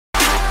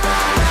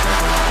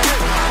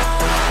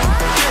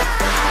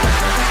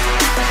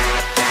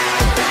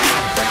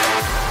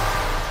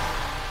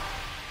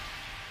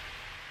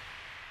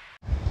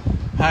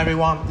Hi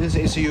everyone, this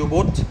is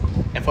Ecuboot,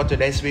 and for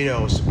today's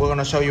videos, we're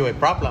gonna show you a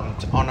problem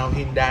on our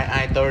Hyundai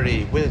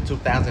i30 with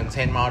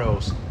 2010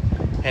 models.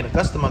 And the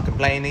customer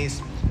complaint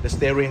is the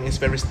steering is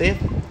very stiff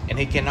and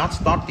he cannot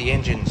start the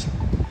engines.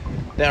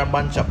 There are a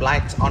bunch of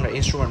lights on the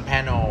instrument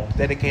panel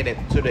dedicated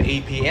to the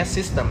EPS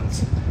systems,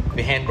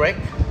 the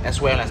handbrake,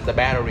 as well as the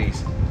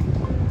batteries.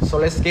 So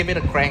let's give it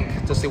a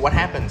crank to see what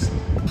happens.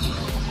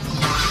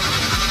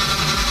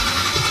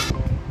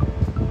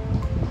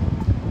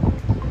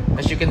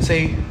 As you can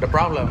see, the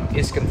problem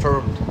is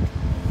confirmed.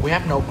 We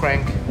have no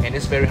crank and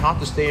it's very hard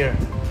to steer.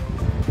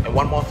 And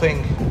one more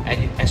thing,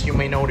 as you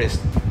may notice,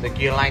 the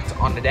gear light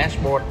on the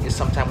dashboard is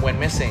sometimes went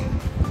missing.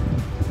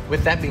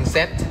 With that being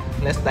said,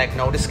 let's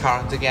diagnose this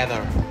car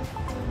together.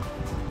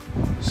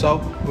 So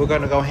we're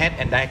gonna go ahead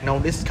and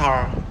diagnose this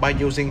car by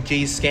using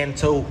G-Scan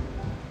tool.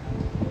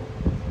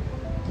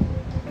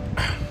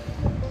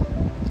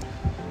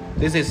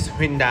 This is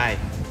Hyundai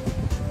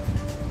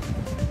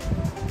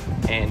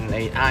and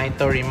a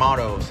i30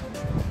 models,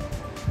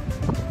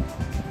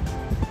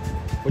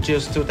 which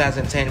is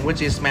 2010,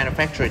 which is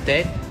manufacturer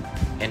date,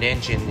 and the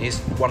engine is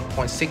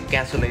 1.6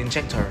 gasoline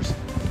injectors.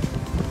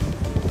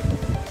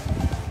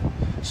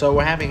 So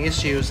we're having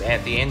issues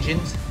at the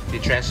engines, the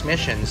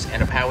transmissions,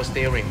 and the power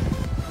steering.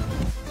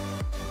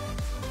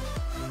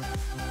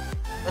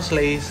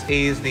 Firstly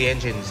is the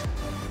engines.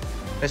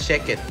 Let's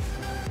check it.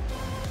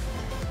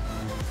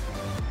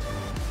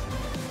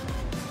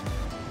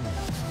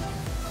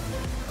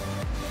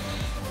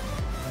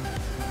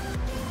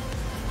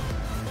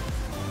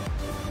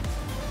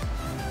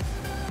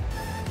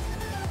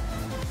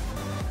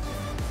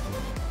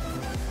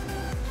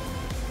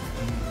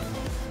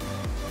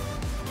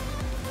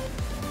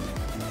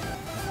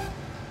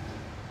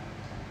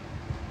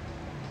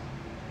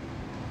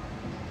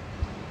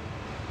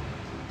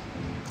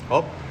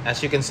 Oh,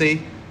 as you can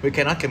see, we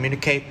cannot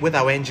communicate with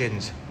our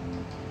engines.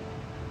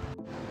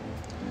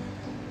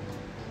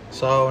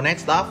 So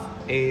next up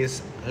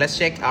is let's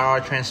check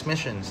our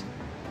transmissions.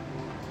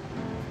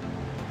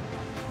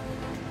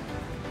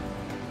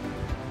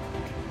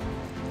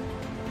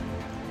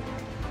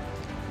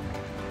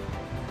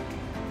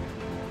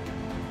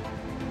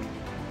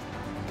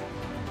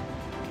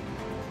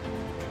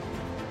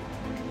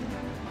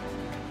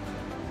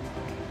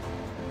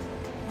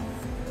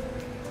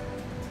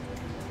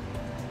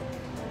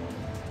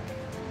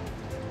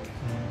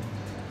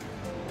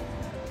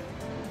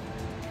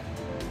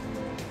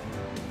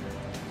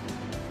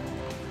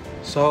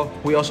 So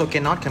we also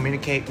cannot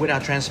communicate with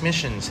our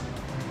transmissions.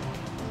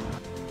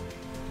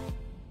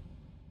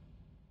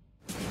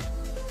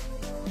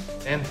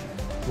 Then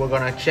we're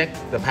gonna check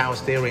the power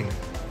steering.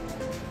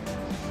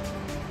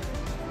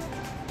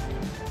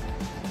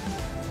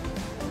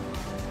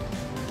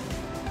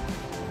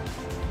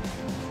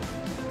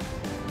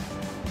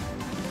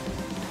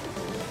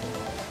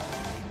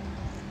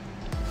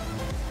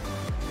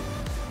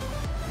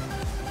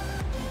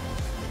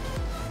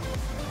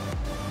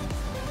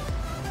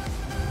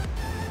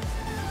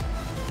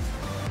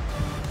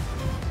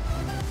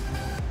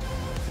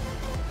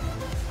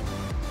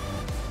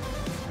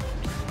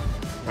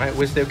 Right,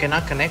 we still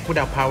cannot connect with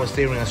our power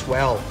steering as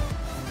well.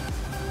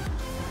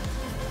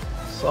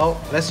 So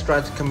let's try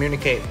to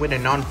communicate with a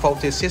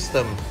non-faulty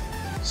system,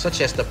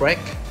 such as the brake.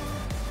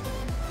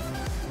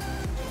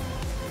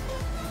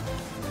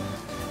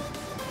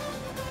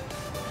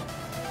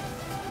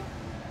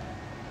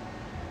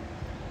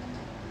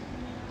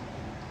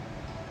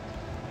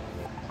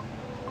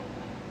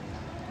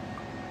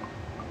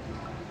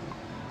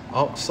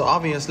 Oh, so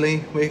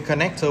obviously we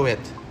connect to it.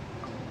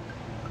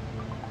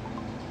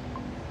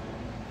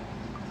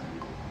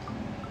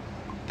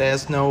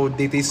 There's no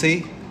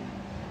DTC.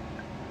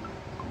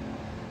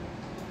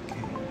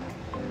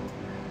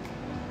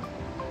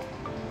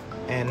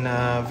 And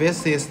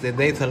this is the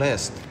data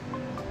list.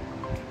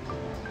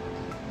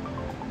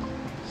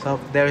 So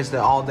there is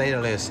the all data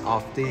list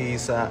of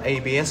these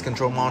ABS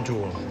control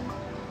module.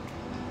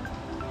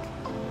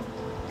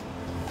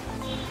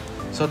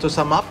 So to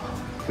sum up,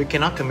 we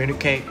cannot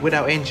communicate with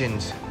our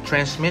engines,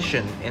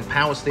 transmission, and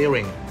power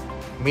steering.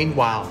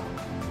 Meanwhile,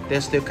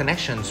 there's still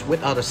connections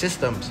with other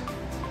systems.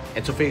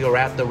 And to figure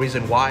out the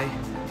reason why,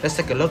 let's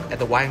take a look at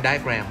the wiring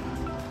diagram.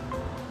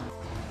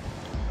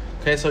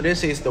 Okay, so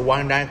this is the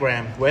wiring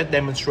diagram where it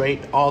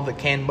demonstrates all the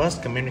CAN bus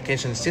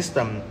communication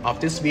system of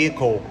this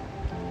vehicle.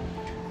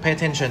 Pay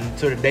attention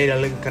to the data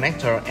link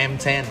connector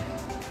M10.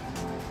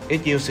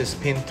 It uses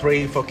pin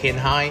 3 for CAN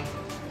high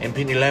and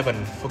pin 11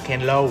 for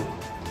CAN low.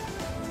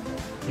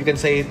 You can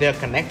see they're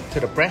connected to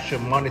the pressure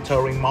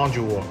monitoring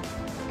module,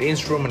 the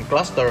instrument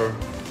cluster,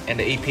 and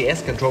the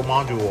EPS control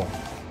module.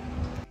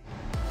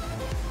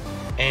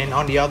 And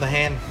on the other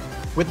hand,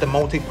 with the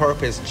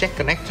multi-purpose check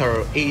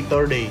connector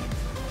E30,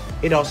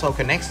 it also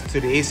connects to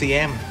the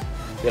ECM,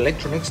 the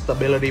Electronic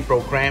Stability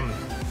Program,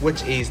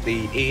 which is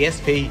the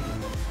ESP,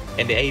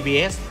 and the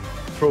ABS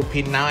through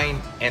pin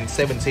 9 and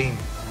 17.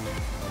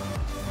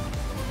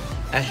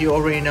 As you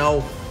already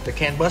know, The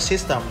CAN bus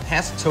system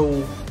has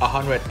two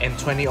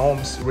 120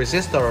 ohms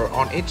resistor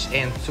on each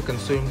end to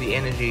consume the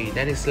energy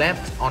that is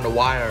left on the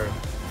wire.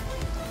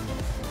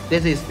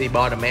 This is the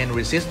bottom end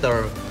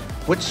resistor,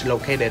 which is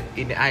located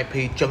in the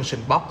IP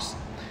junction box,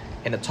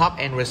 and the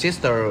top end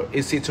resistor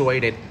is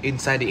situated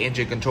inside the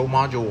engine control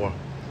module.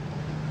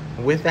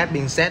 With that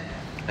being said,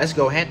 let's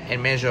go ahead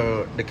and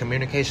measure the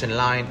communication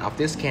line of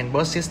this CAN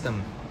bus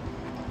system.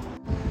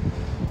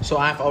 So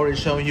I've already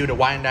shown you the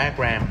wiring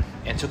diagram,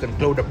 and to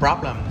conclude the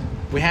problem,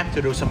 we have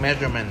to do some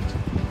measurement.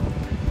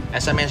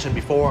 As I mentioned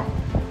before,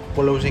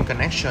 we're losing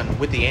connection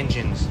with the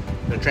engines,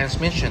 the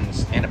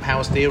transmissions, and the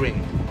power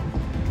steering.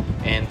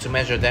 And to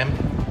measure them,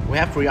 we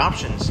have three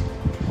options.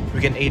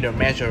 We can either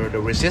measure the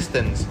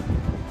resistance,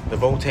 the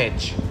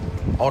voltage,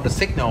 or the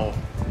signal.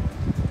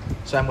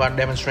 So I'm going to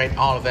demonstrate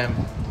all of them.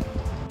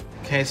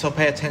 Okay, so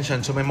pay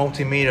attention to my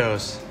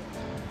multimeters.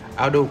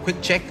 I'll do a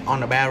quick check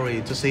on the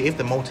battery to see if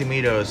the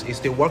multimeters is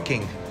still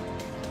working.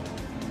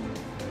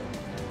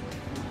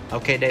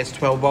 Okay, there's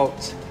 12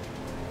 volts.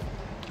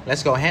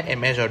 Let's go ahead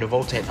and measure the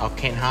voltage of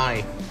CAN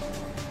high.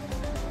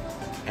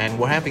 And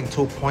we're having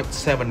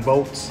 2.7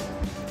 volts.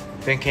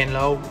 Then CAN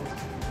low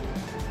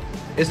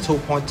is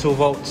 2.2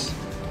 volts.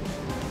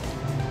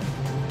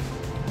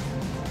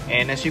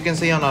 And as you can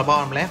see on the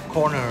bottom left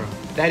corner,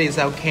 that is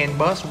our CAN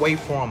bus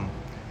waveform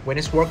when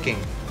it's working.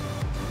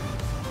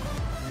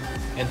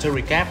 And to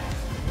recap,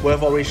 we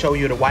have already shown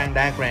you the wiring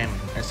diagram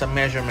and some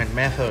measurement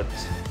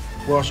methods.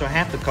 We also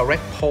have the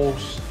correct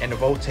poles and the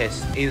voltage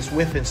is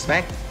within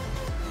spec.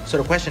 So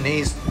the question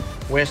is,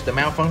 where's the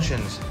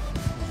malfunctions?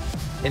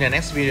 In the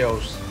next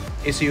videos,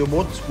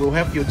 Ecuboot will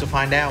help you to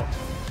find out.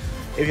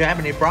 If you have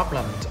any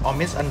problems or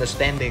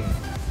misunderstanding,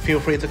 feel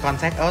free to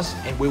contact us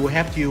and we will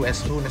help you as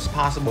soon as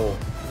possible.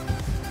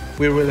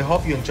 We really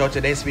hope you enjoyed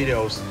today's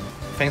videos.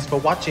 Thanks for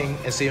watching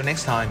and see you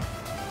next time.